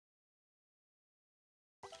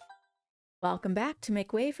Welcome back to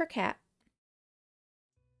Make Way for Cat.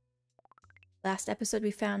 Last episode we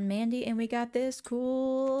found Mandy and we got this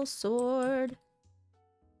cool sword.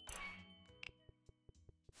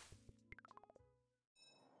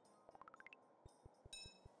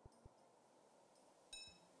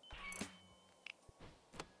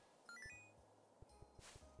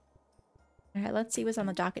 Alright, let's see what's on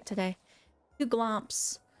the docket today. 2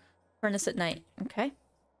 glomps. Furnace at night. Okay.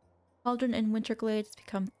 Cauldron and winter glades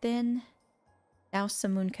become thin. Douse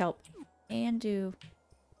some moon kelp. And do.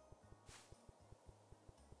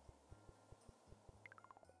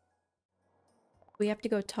 We have to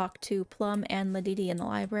go talk to Plum and Ladidi in the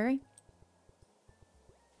library.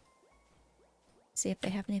 See if they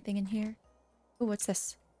have anything in here. Oh, what's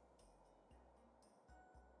this?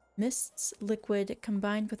 Mists liquid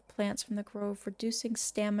combined with plants from the grove, reducing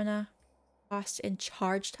stamina, cost, and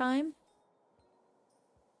charge time.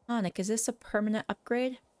 Nick, is this a permanent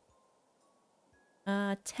upgrade?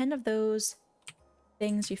 10 of those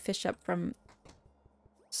things you fish up from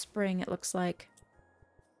spring, it looks like.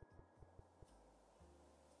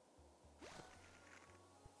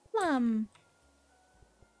 Plum.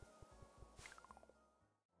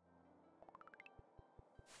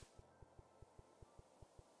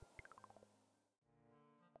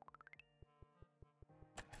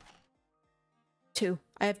 Two.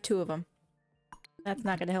 I have 2 of them. That's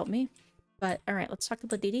not going to help me. But, alright, let's talk to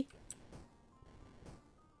Ladidi.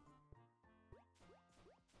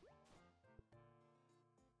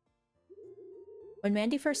 When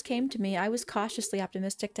Mandy first came to me, I was cautiously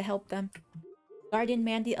optimistic to help them. Guardian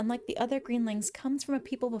Mandy, unlike the other Greenlings, comes from a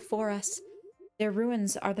people before us. Their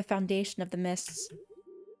ruins are the foundation of the mists.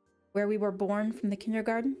 Where we were born from the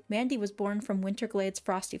kindergarten, Mandy was born from Winterglade's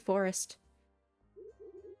frosty forest.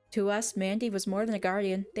 To us, Mandy was more than a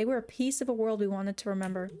guardian. They were a piece of a world we wanted to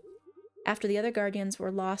remember. After the other guardians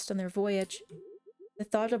were lost on their voyage, the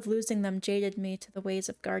thought of losing them jaded me to the ways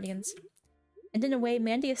of guardians. And in a way,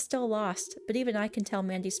 Mandy is still lost, but even I can tell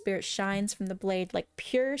Mandy's spirit shines from the blade like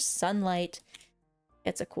pure sunlight.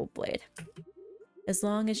 It's a cool blade. As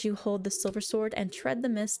long as you hold the silver sword and tread the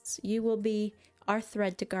mists, you will be our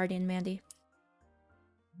thread to Guardian Mandy.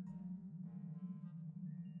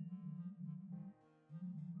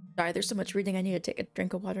 Sorry, there's so much reading I need to take a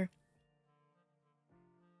drink of water.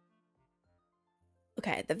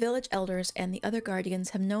 Okay, the village elders and the other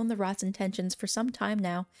guardians have known the rot's intentions for some time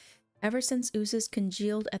now, ever since oozes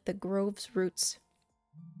congealed at the grove's roots.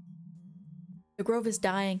 The grove is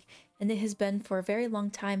dying, and it has been for a very long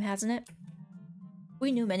time, hasn't it?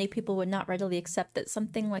 We knew many people would not readily accept that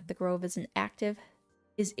something like the grove is in active,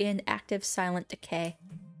 silent decay.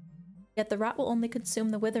 Yet the rot will only consume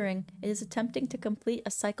the withering. It is attempting to complete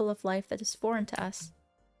a cycle of life that is foreign to us.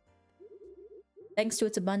 Thanks to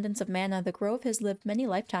its abundance of mana, the grove has lived many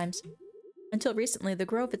lifetimes. Until recently, the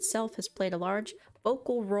grove itself has played a large,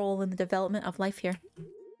 vocal role in the development of life here.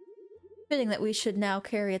 Fitting that we should now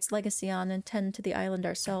carry its legacy on and tend to the island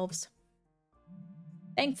ourselves.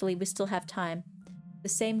 Thankfully, we still have time. The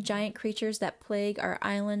same giant creatures that plague our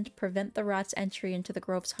island prevent the rot's entry into the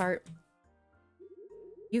grove's heart.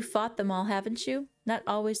 You fought them all, haven't you? Not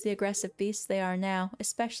always the aggressive beasts they are now,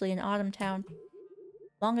 especially in Autumn Town.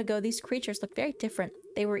 Long ago, these creatures looked very different.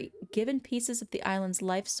 They were given pieces of the island's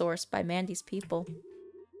life source by Mandy's people.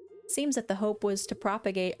 It seems that the hope was to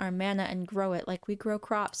propagate our mana and grow it like we grow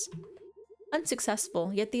crops.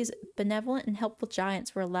 Unsuccessful, yet these benevolent and helpful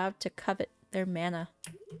giants were allowed to covet their mana.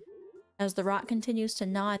 As the rot continues to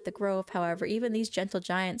gnaw at the grove, however, even these gentle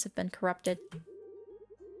giants have been corrupted.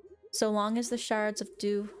 So long as the shards of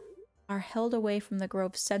dew are held away from the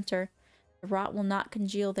grove's center, the rot will not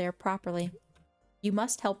congeal there properly. You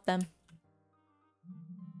must help them.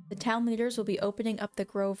 The town leaders will be opening up the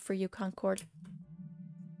grove for you, Concord.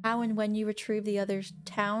 How and when you retrieve the other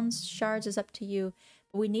town's shards is up to you,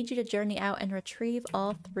 but we need you to journey out and retrieve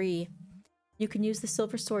all 3. You can use the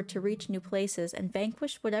silver sword to reach new places and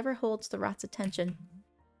vanquish whatever holds the rot's attention.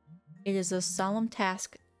 It is a solemn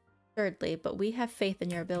task, assuredly, but we have faith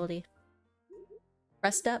in your ability.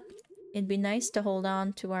 Rest up. It'd be nice to hold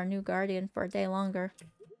on to our new guardian for a day longer.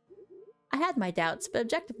 I had my doubts, but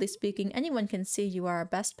objectively speaking, anyone can see you are our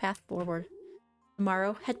best path forward.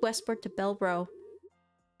 Tomorrow, head westward to Bell Row,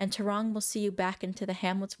 and Tarong will see you back into the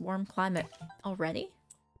Hamlet's warm climate. Already?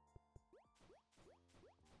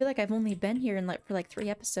 I feel like I've only been here for like 3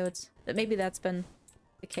 episodes, but maybe that's been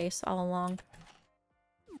the case all along.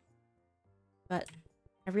 But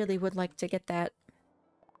I really would like to get that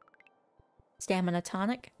stamina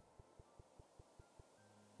tonic.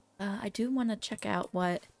 I do want to check out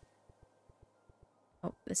what...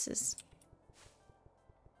 Oh, this is...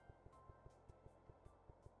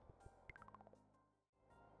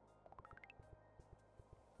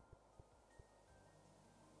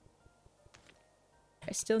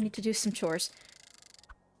 I still need to do some chores.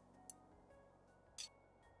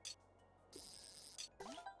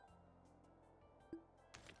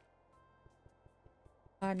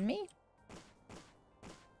 Pardon me?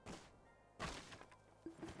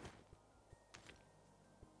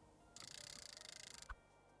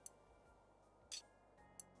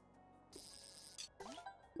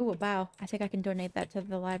 Ooh, a bow. I think I can donate that to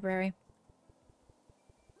the library.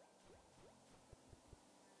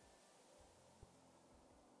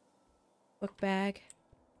 Book bag.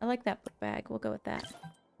 I like that book bag. We'll go with that.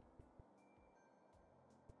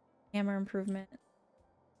 Hammer improvement.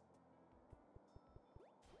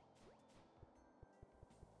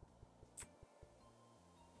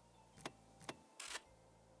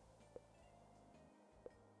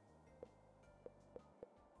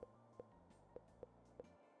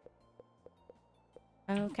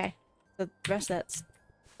 Okay. So the rest of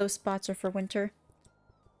those spots are for winter.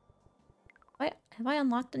 Have I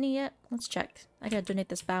unlocked any yet? Let's check. I gotta donate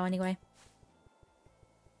this bow anyway.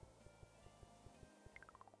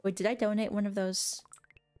 Wait, did I donate one of those?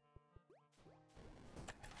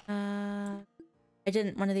 I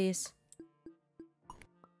didn't. One of these.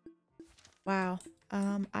 Wow.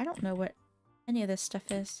 I don't know what any of this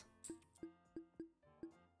stuff is.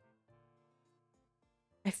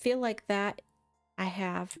 I feel like that I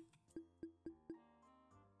have.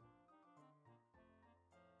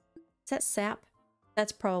 Is that sap?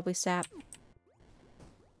 That's probably sap.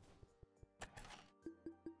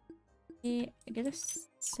 I get a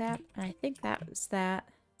sap, and I think that was that.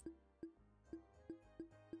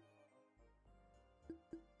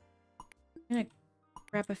 I'm gonna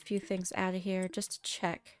grab a few things out of here just to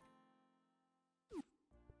check.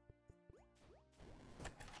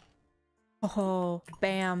 Oh,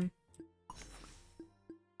 bam.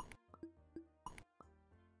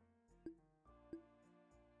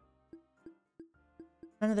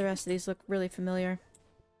 None of the rest of these look really familiar.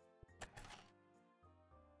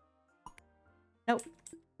 Nope.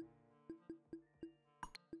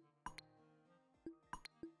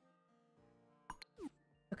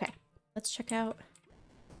 Okay, let's check out.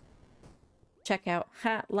 Check out.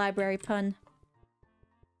 Ha! Library pun.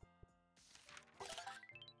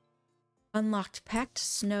 Unlocked packed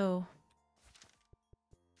snow.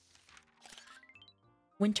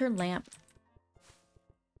 Winter lamp.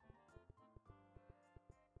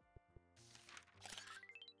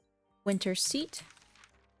 Winter seat.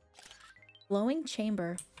 Glowing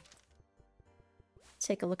chamber. Let's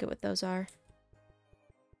take a look at what those are.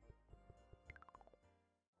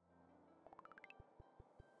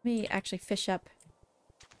 Let me actually fish up.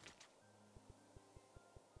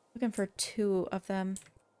 Looking for 2 of them.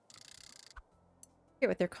 I forget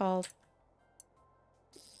what they're called.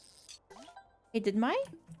 Hey, did my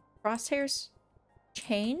crosshairs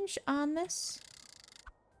change on this?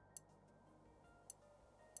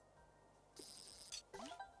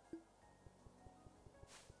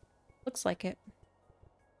 Looks like it.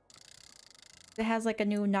 It has like a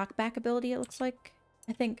new knockback ability, it looks like.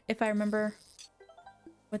 I think, if I remember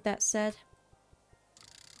what that said.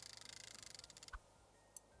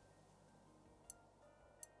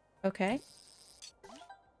 Okay.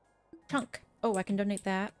 Chunk. Oh, I can donate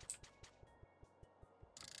that.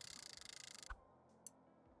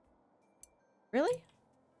 Really?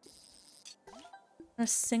 A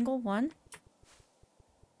single one?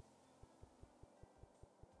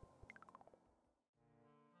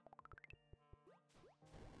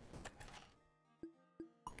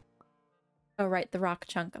 Oh, right, the rock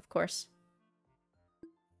chunk, of course.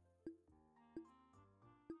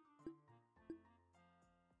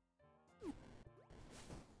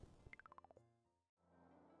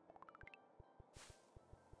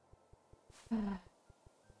 What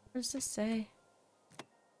does this say?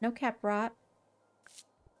 No cap rot.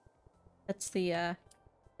 That's the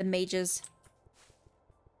mages.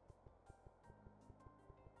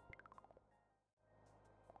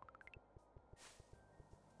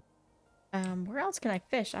 Where else can I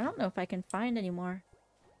fish? I don't know if I can find any more.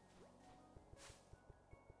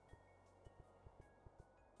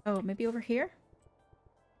 Oh, maybe over here?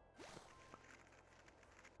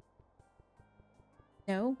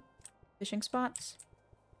 No? Fishing spots?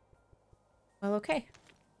 Well, okay.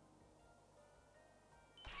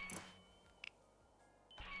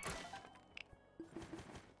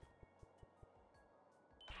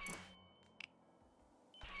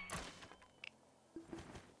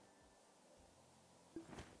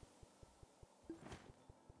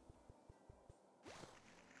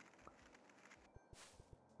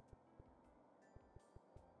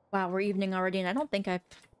 Wow, we're evening already, and I don't think I've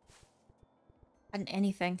done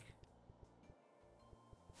anything.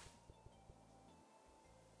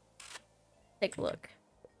 Take a look.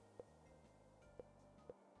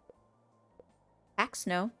 Pack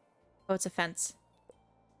snow. Oh, it's a fence.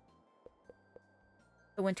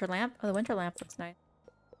 The winter lamp. Oh, the winter lamp looks nice.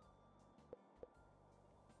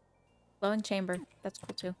 Glowing chamber. That's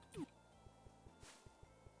cool too.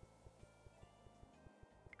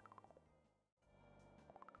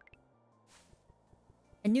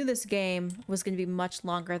 I knew this game was going to be much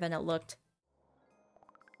longer than it looked.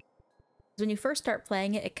 When you first start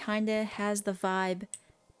playing it, it kind of has the vibe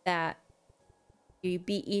that you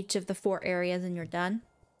beat each of the 4 areas and you're done.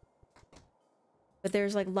 But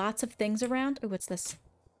there's like lots of things around. Oh, what's this?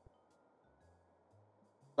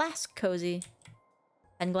 Glass cozy.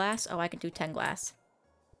 10 glass? Oh, I can do 10 glass.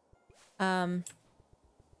 There's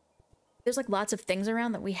like lots of things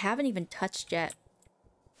around that we haven't even touched yet.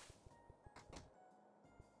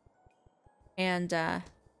 And I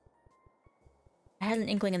had an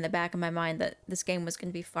inkling in the back of my mind that this game was going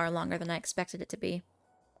to be far longer than I expected it to be.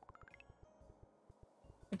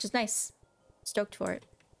 Which is nice. Stoked for it.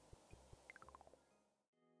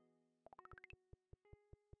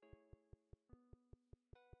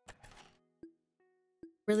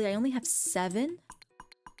 Really, I only have 7?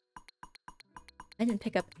 I didn't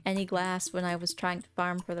pick up any glass when I was trying to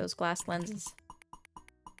farm for those glass lenses.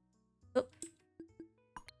 Oh.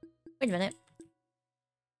 Wait a minute.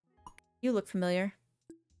 You look familiar.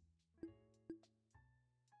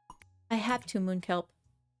 I have 2 moon kelp.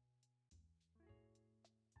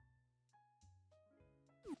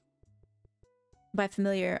 By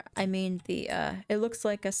familiar, I mean the, it looks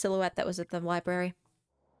like a silhouette that was at the library.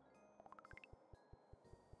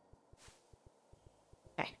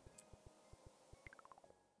 Okay.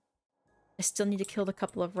 I still need to kill the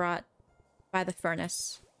couple of rot by the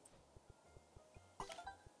furnace.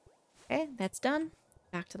 Okay, that's done.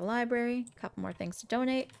 Back to the library. A couple more things to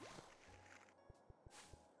donate.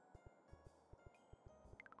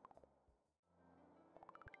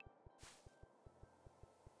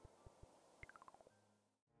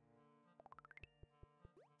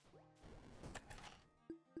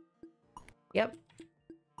 Yep.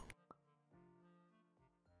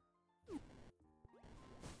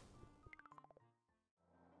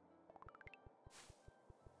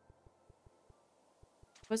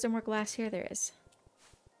 Was there more glass here? There is.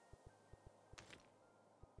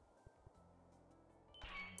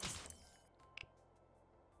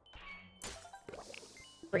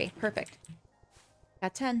 Three. Perfect.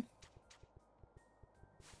 Got 10.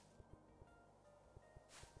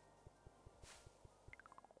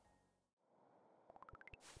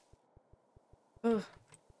 Ugh.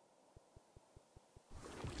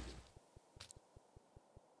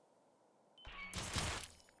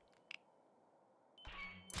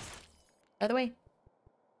 Out of the way.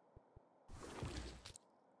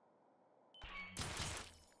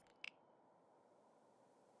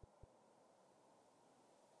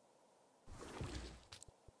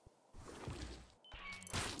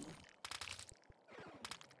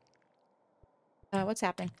 What's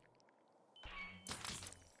happening?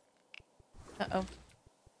 Uh-oh.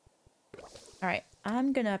 Alright,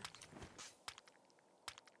 I'm gonna...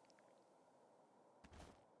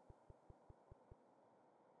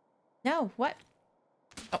 No, what?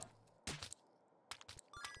 Oh.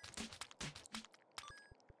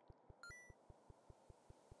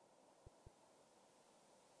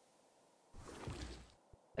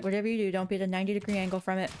 Like, whatever you do, don't be at a 90-degree angle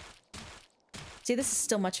from it. See, this is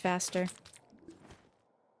still much faster.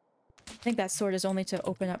 I think that sword is only to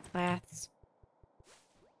open up paths.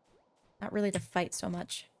 Not really to fight so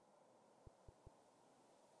much.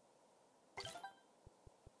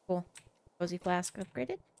 Cool. Cozy flask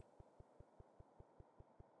upgraded.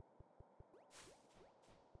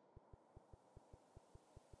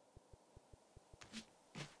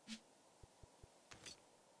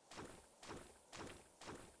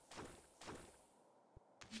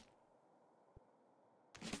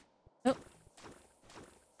 Oh.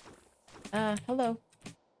 Hello.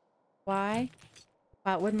 Why?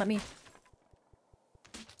 Wow, it wouldn't let me...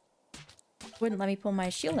 Wouldn't let me pull my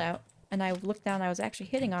shield out. And I looked down, I was actually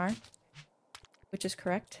hitting R. Which is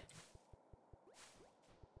correct.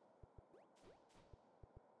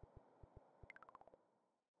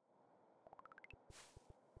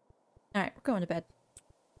 Alright, we're going to bed.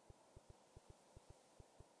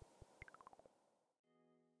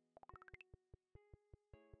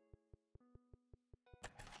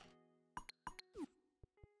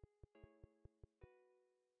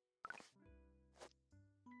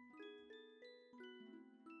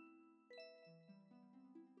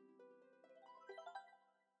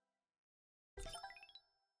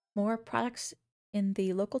 More products in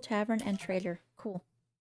the local tavern and trader. Cool.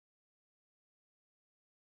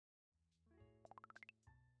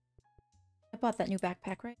 bought that new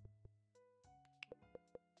backpack, right?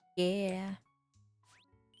 Yeah.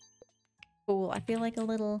 Cool. I feel like a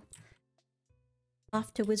little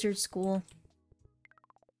off to wizard school.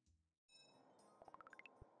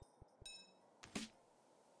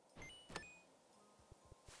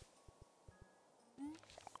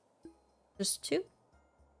 Just 2?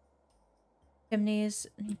 Chimneys,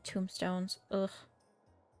 need tombstones. Ugh.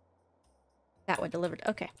 That one delivered.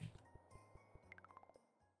 Okay.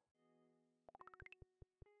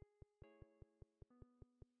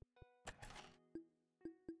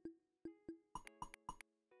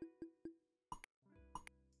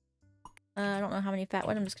 I don't know how many fat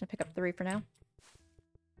wood. I'm just gonna pick up 3 for now.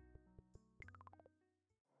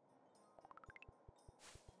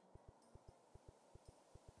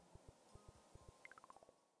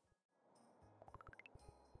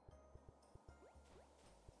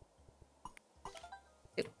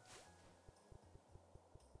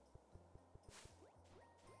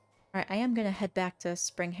 Alright, I am gonna head back to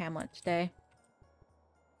Spring Hamlet today.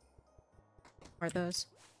 Or those.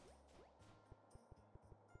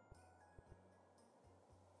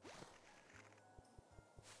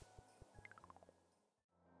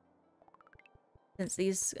 Since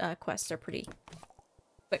these quests are pretty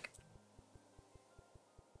quick.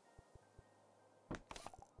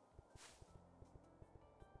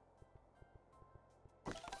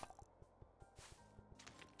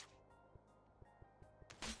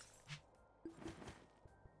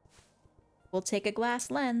 We'll take a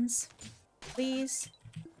glass lens, please.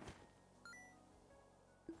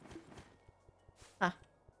 Huh.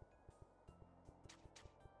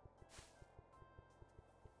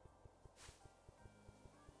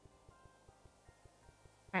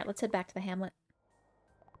 Alright, let's head back to the hamlet.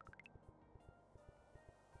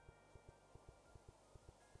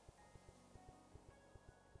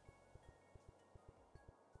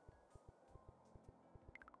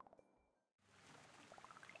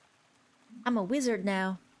 I'm a wizard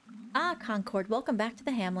now. Ah, Concord, welcome back to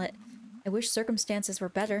the hamlet. I wish circumstances were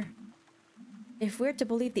better. If we're to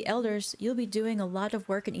believe the elders, you'll be doing a lot of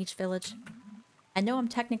work in each village. I know I'm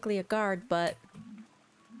technically a guard, but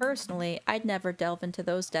personally, I'd never delve into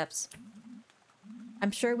those depths.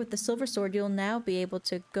 I'm sure with the silver sword you'll now be able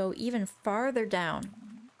to go even farther down.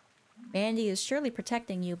 Mandy is surely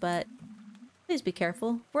protecting you, but please be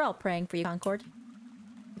careful. We're all praying for you, Concord.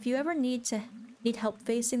 If you ever need help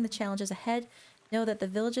facing the challenges ahead, know that the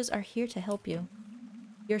villages are here to help you.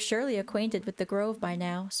 You're surely acquainted with the Grove by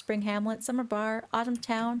now. Spring Hamlet, Summer Bar, Autumn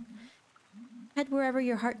Town. Head wherever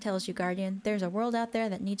your heart tells you, Guardian. There's a world out there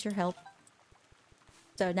that needs your help.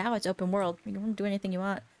 So now it's open world. You can do anything you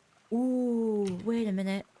want. Ooh, wait a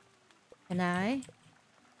minute. Can I?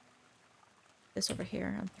 This over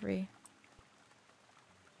here on 3.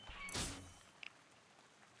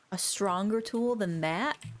 A stronger tool than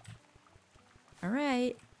that?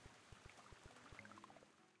 Alright.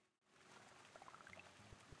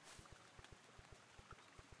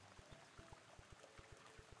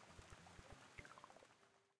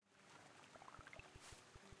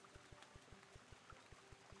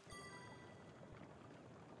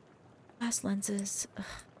 Glass lenses. Ugh.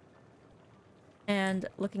 And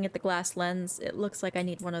looking at the glass lens, it looks like I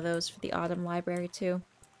need one of those for the Autumn Library too.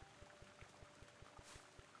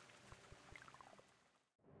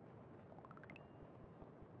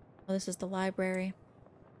 Oh, this is the library.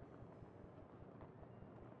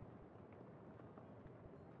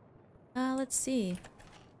 Let's see.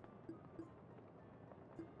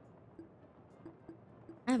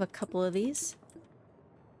 I have a couple of these.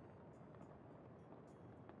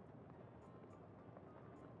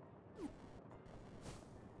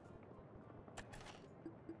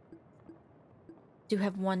 Do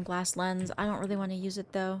have one glass lens. I don't really want to use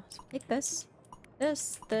it though. So take this.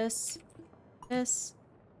 This. I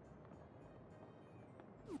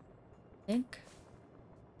think.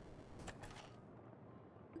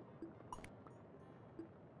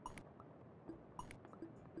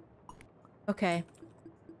 Okay.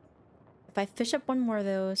 If I fish up one more of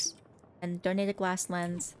those and donate a glass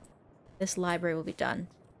lens, this library will be done.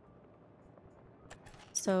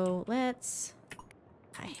 So let's...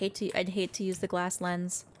 I'd hate to use the glass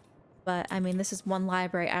lens, but I mean, this is one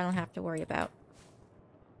library I don't have to worry about.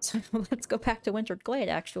 So let's go back to Wintered Glade,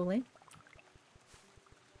 actually.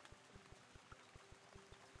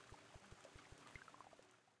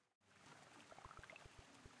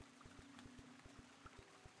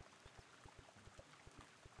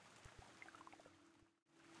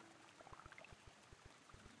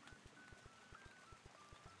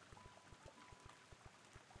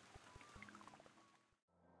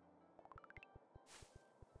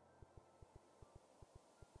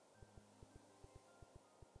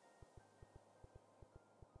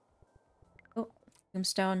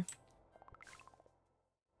 Tombstone.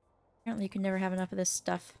 Apparently you can never have enough of this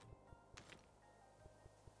stuff.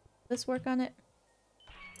 Does this work on it?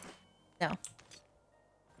 No.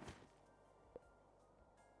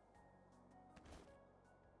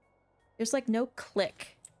 There's like no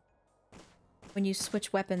click when you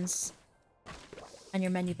switch weapons on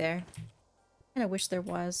your menu there. I kinda wish there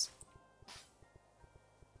was.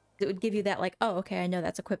 It would give you that like, oh, okay, I know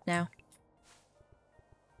that's equipped now.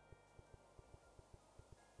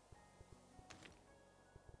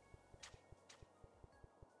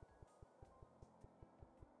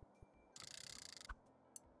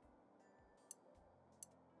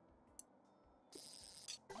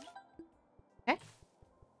 Okay.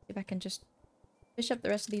 See if I can just fish up the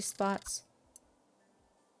rest of these spots.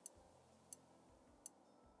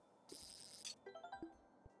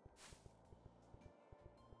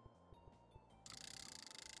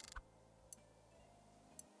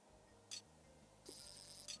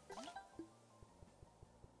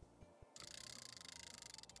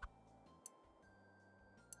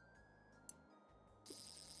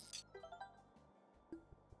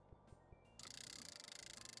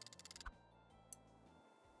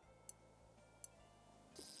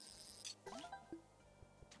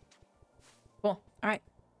 Cool. Alright.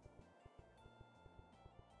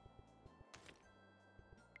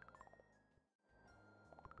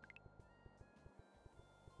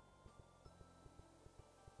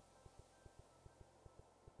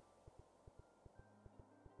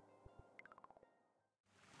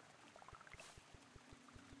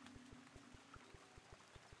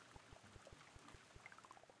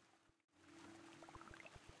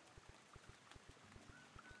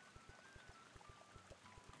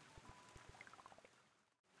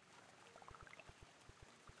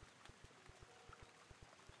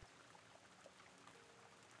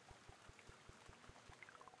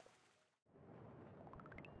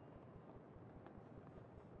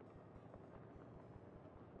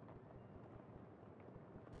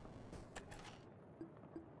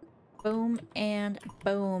 Boom and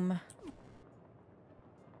boom.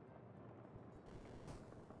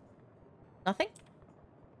 Nothing?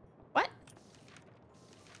 What?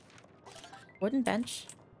 Wooden bench.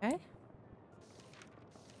 Okay.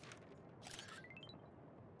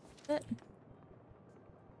 It.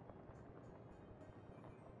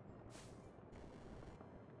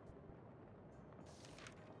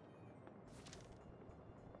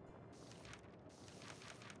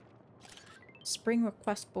 Spring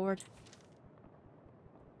request board.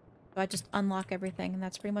 So I just unlock everything and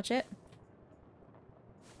that's pretty much it.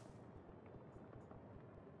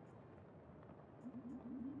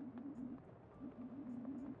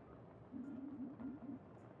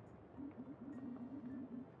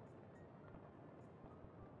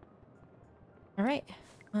 Alright.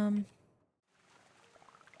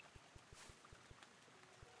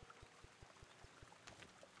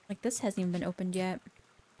 Like this hasn't even been opened yet.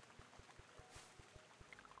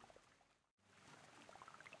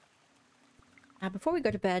 Before we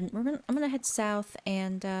go to bed, I'm gonna head south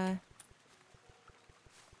and I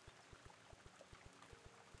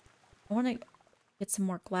want to get some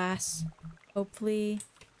more glass. Hopefully,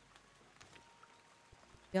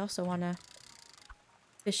 we also want to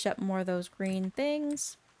fish up more of those green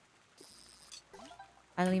things.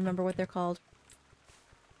 I don't even remember what they're called.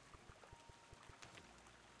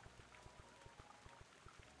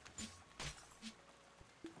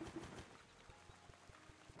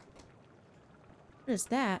 What is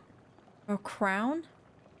that? A crown?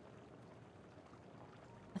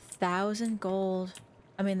 1,000 gold.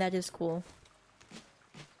 I mean, that is cool.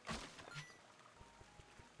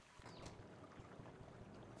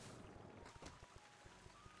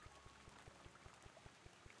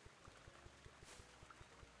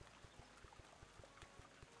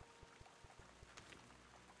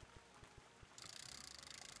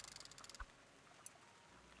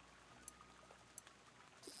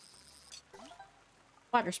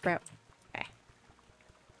 Water sprout. Okay.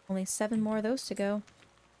 Only 7 more of those to go.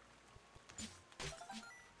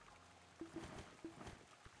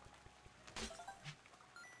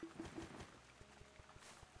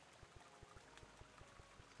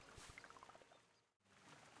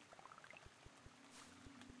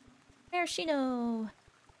 Maraschino!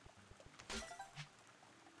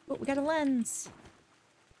 Oh, we got a lens!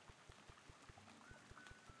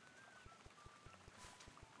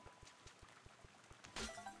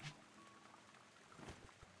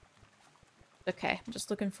 Okay, I'm just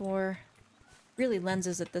looking for really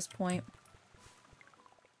lenses at this point.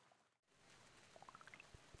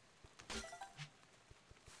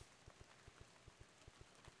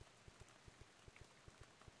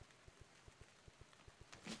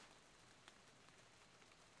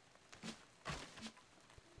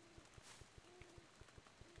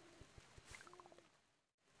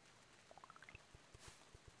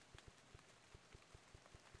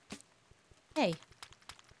 Hey.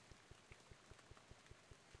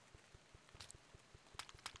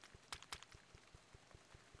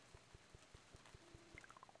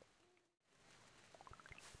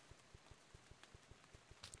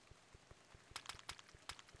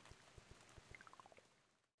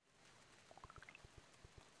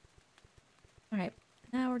 Alright,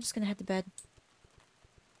 now we're just gonna head to bed.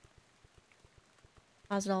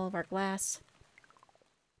 Deposit all of our glass.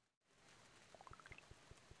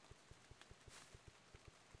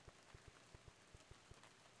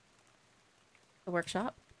 The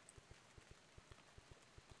workshop.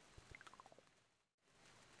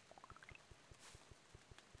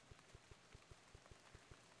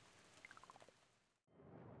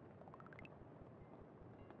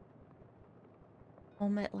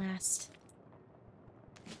 Home at last.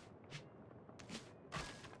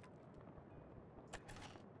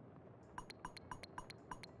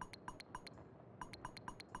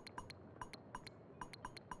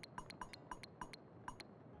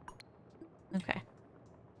 Okay.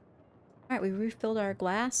 Alright, we refilled our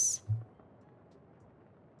glass.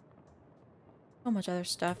 So much other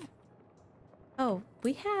stuff. Oh,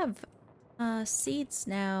 we have seeds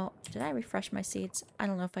now. Did I refresh my seeds? I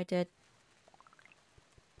don't know if I did.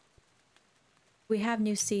 We have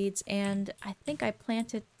new seeds, and I think I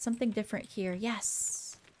planted something different here.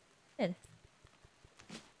 Yes! I did.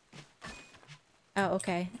 Oh,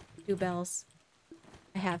 okay. Bluebells.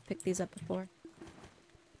 I have picked these up before.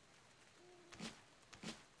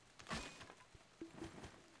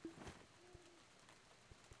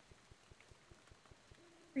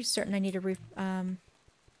 Pretty certain I need to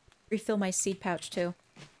refill my seed pouch too.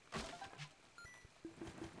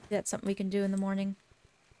 That's something we can do in the morning.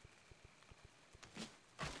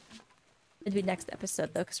 It'd be next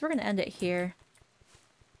episode though, because we're gonna end it here.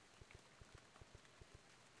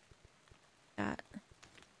 Got.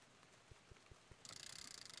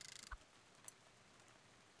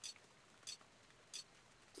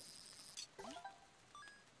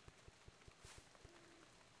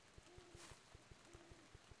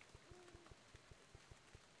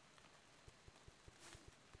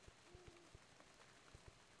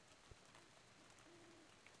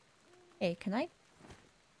 Hey, can I?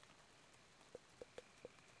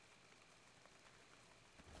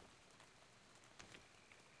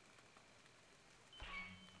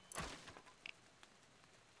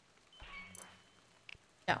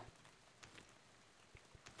 No.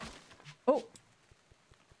 Oh!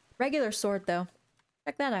 Regular sword, though.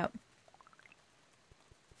 Check that out.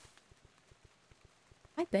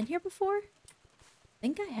 I've been here before? I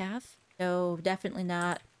think I have. No, definitely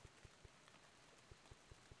not.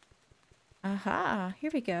 Aha! Here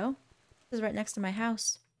we go. This is right next to my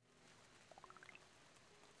house.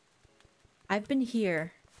 I've been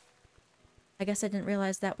here. I guess I didn't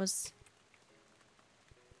realize that was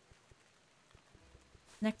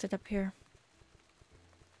connected up here.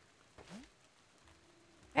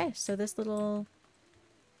 Okay, so this little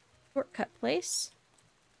shortcut place.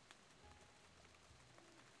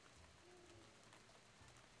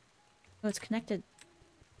 Oh, it's connected.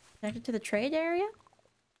 Connected to the trade area?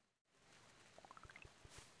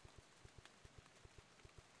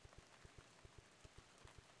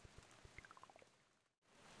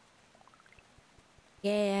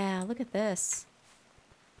 Yeah, look at this.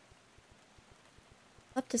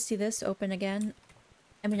 Love to see this open again.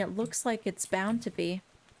 I mean, it looks like it's bound to be.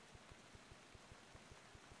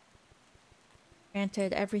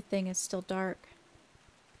 Granted, everything is still dark.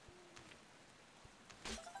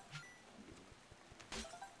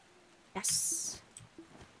 Yes!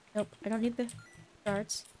 Nope, I don't need the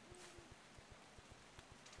darts.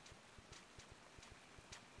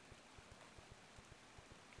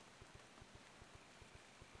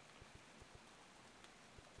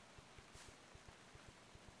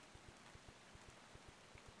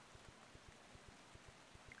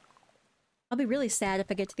 I'll be really sad if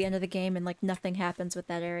I get to the end of the game and, like, nothing happens with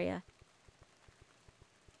that area.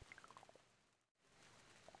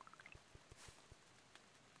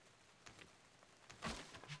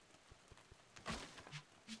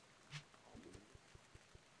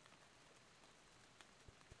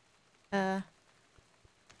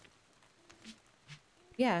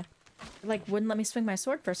 Yeah. It, like, wouldn't let me swing my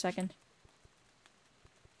sword for a second.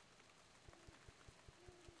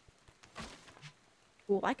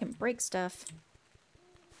 Cool, I can break stuff.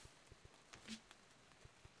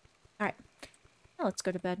 Alright. Now let's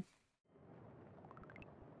go to bed.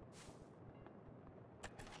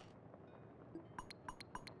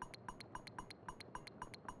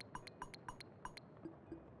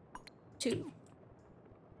 Two.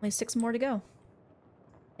 Only 6 more to go.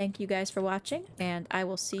 Thank you guys for watching, and I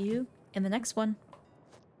will see you in the next one.